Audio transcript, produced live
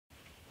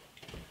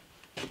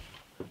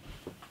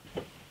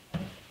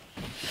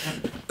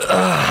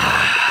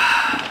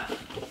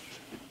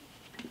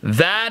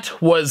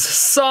That was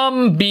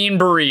some bean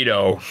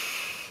burrito.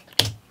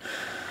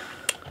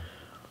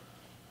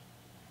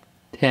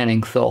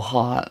 Tanning so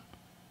hot.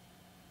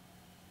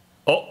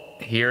 Oh,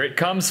 here it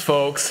comes,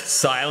 folks.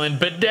 Silent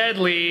but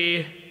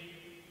deadly.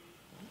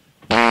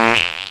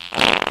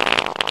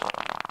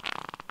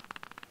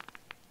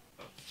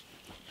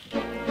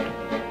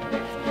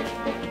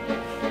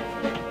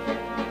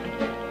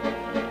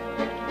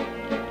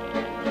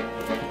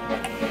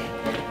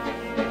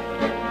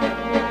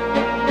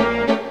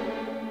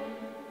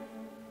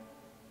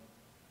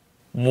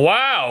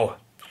 Wow,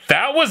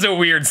 that was a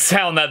weird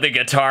sound that the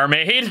guitar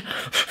made.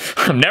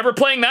 I'm never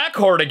playing that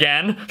chord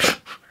again.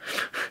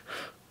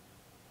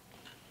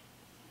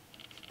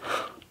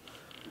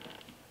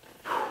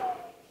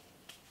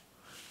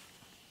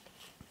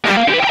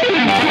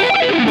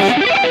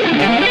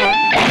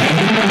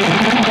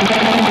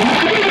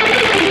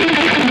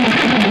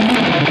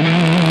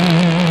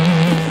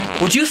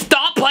 Would you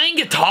stop playing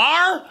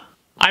guitar?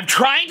 I'm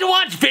trying to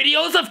watch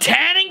videos of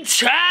Tanning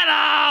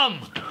Chatham!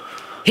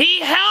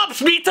 He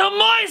helps me to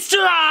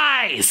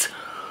moisturize!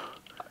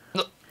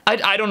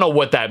 I don't know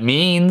what that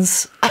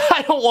means.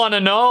 I don't want to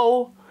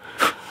know.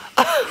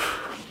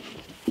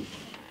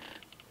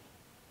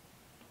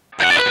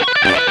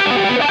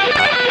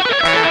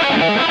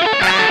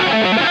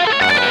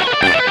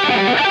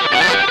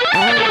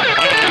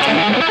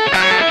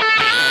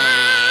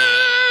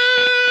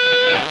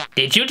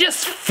 Did you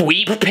just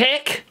sweep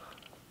pick?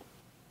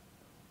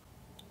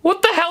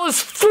 What the hell is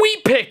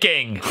sweep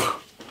picking?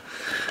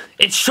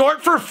 It's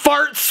short for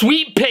fart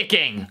sweep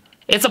picking.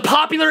 It's a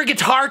popular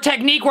guitar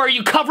technique where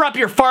you cover up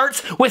your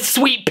farts with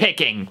sweep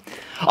picking.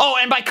 Oh,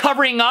 and by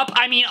covering up,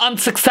 I mean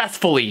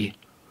unsuccessfully.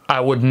 I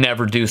would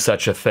never do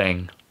such a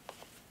thing.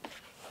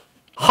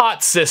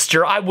 Hot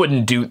sister, I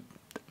wouldn't do...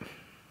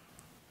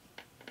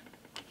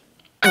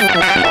 I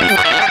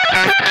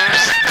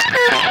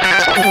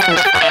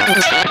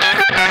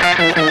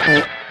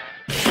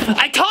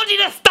told you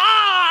to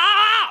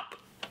stop!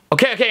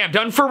 Okay, I'm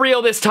done for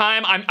real this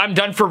time. I'm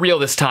done for real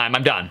this time.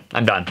 I'm done.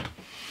 I'm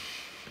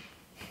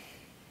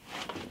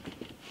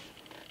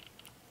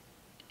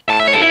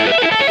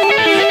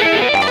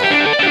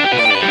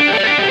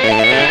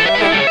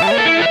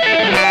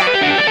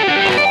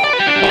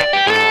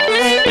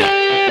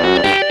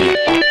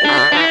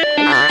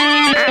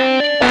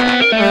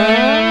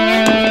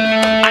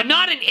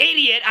not an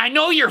idiot. I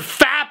know you're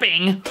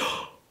fapping.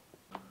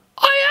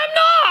 I am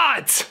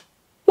not!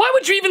 Why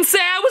would you even say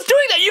I was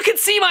doing that? You can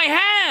see my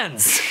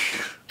hands!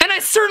 And I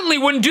certainly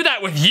wouldn't do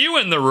that with you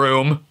in the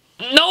room.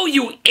 No,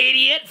 you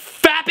idiot!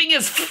 Fapping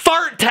is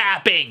fart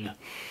tapping!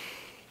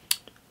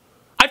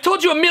 I've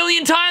told you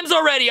 1,000,000 times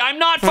already, I'm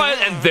not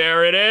and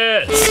there it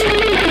is!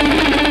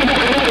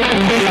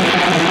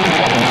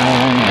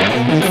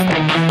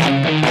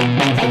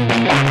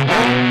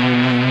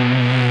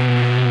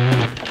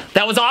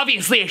 That was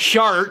obviously a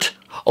shart.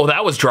 Oh,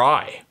 that was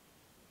dry.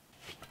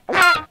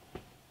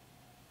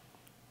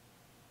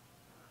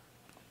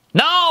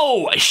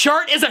 No! A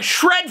shart is a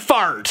shred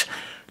fart!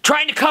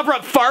 Trying to cover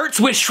up farts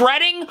with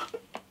shredding?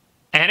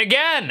 And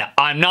again,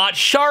 I'm not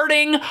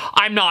sharting,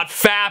 I'm not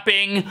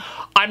fapping,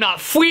 I'm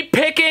not sweep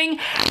picking,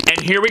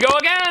 and here we go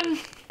again!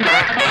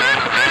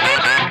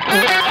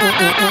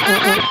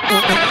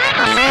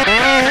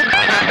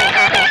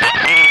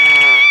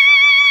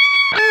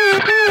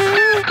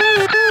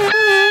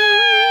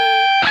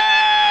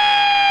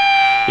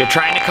 You're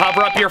trying to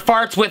cover up your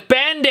farts with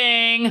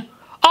bending!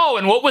 Oh,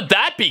 and what would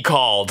that be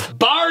called?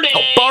 Barding!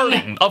 Oh,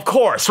 barding, of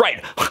course,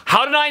 right.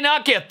 How did I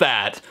not get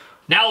that?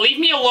 Now leave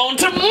me alone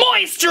to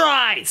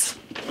moisturize!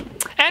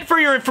 And for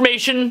your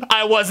information,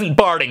 I wasn't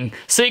barding,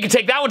 so you can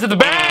take that one to the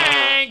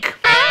bank!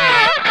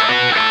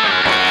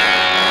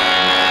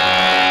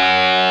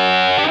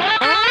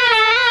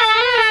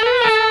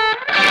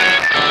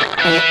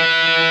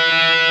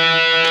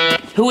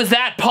 Who was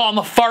that, Paul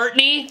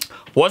McFartney?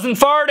 Wasn't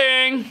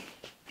farting.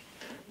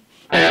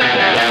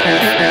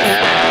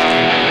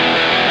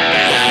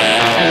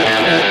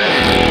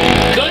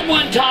 Good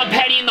one, Tom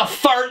Petty and the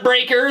Fart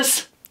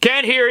Breakers.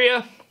 Can't hear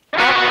you.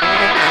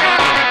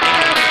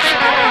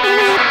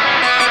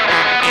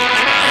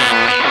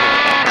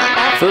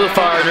 Foo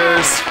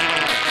Farters.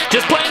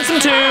 Just playing some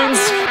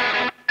tunes.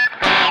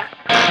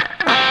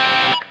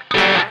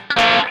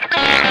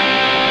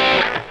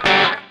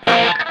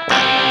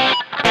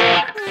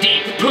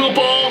 Deep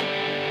Poople.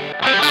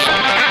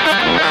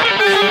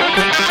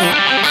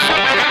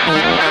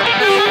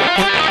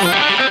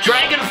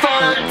 Dragon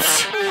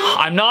Farts.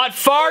 I'm not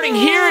farting.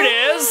 Here it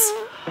is.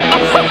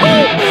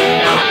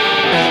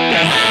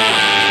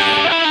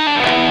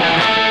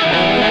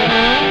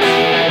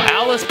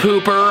 Alice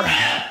Pooper.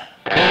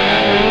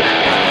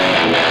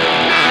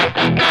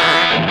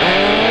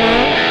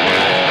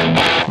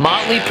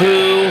 Motley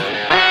Pooh.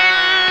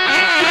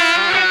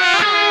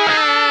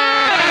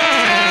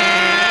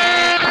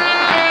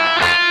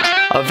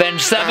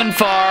 Avenged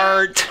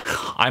Sevenfart.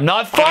 I'm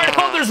not farting.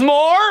 Oh, there's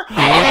more?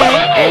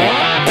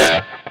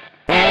 Oh.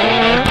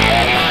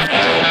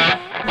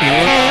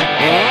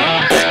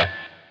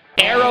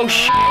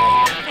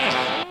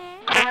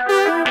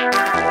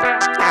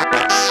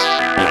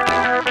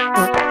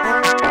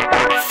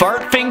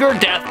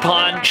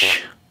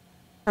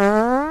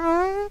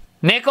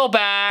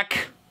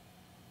 Nickelback.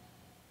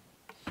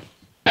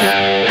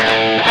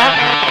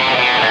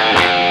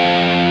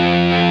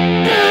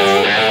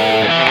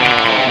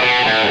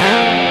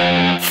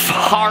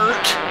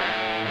 Fart.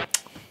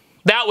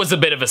 That was a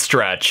bit of a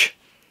stretch.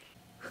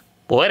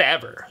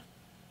 Whatever.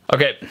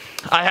 Okay,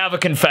 I have a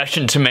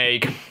confession to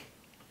make.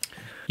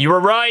 You were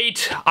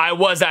right, I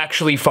was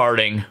actually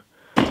farting.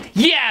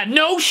 Yeah,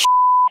 no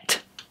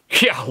shit.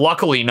 Yeah,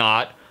 luckily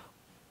not.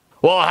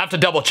 Well, I'll have to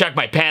double check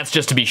my pants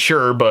just to be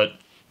sure, but...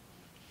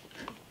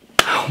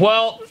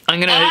 Well, I'm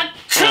gonna...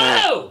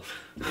 Achoo!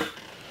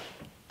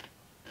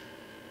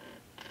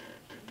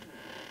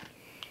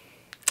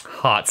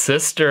 Hot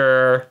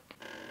sister.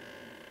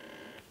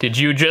 Did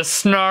you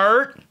just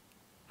snart?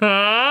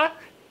 Huh?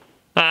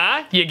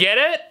 Huh? You get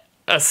it?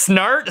 A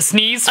snart? A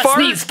sneeze fart?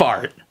 A sneeze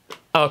fart.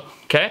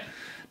 Okay.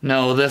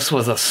 No, this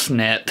was a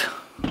snit.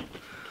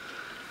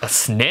 A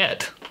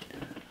snit?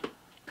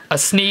 A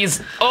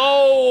sneeze?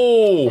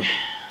 Oh!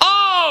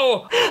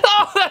 Oh!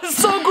 Oh, that's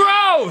so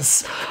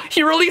gross!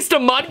 You released a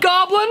mud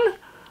goblin?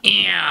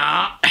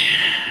 Yeah.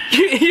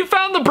 You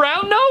found the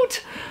brown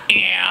note?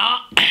 Yeah.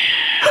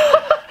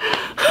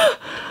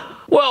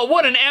 Well,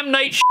 what an M.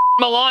 Night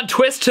Shyamalan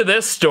twist to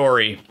this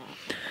story.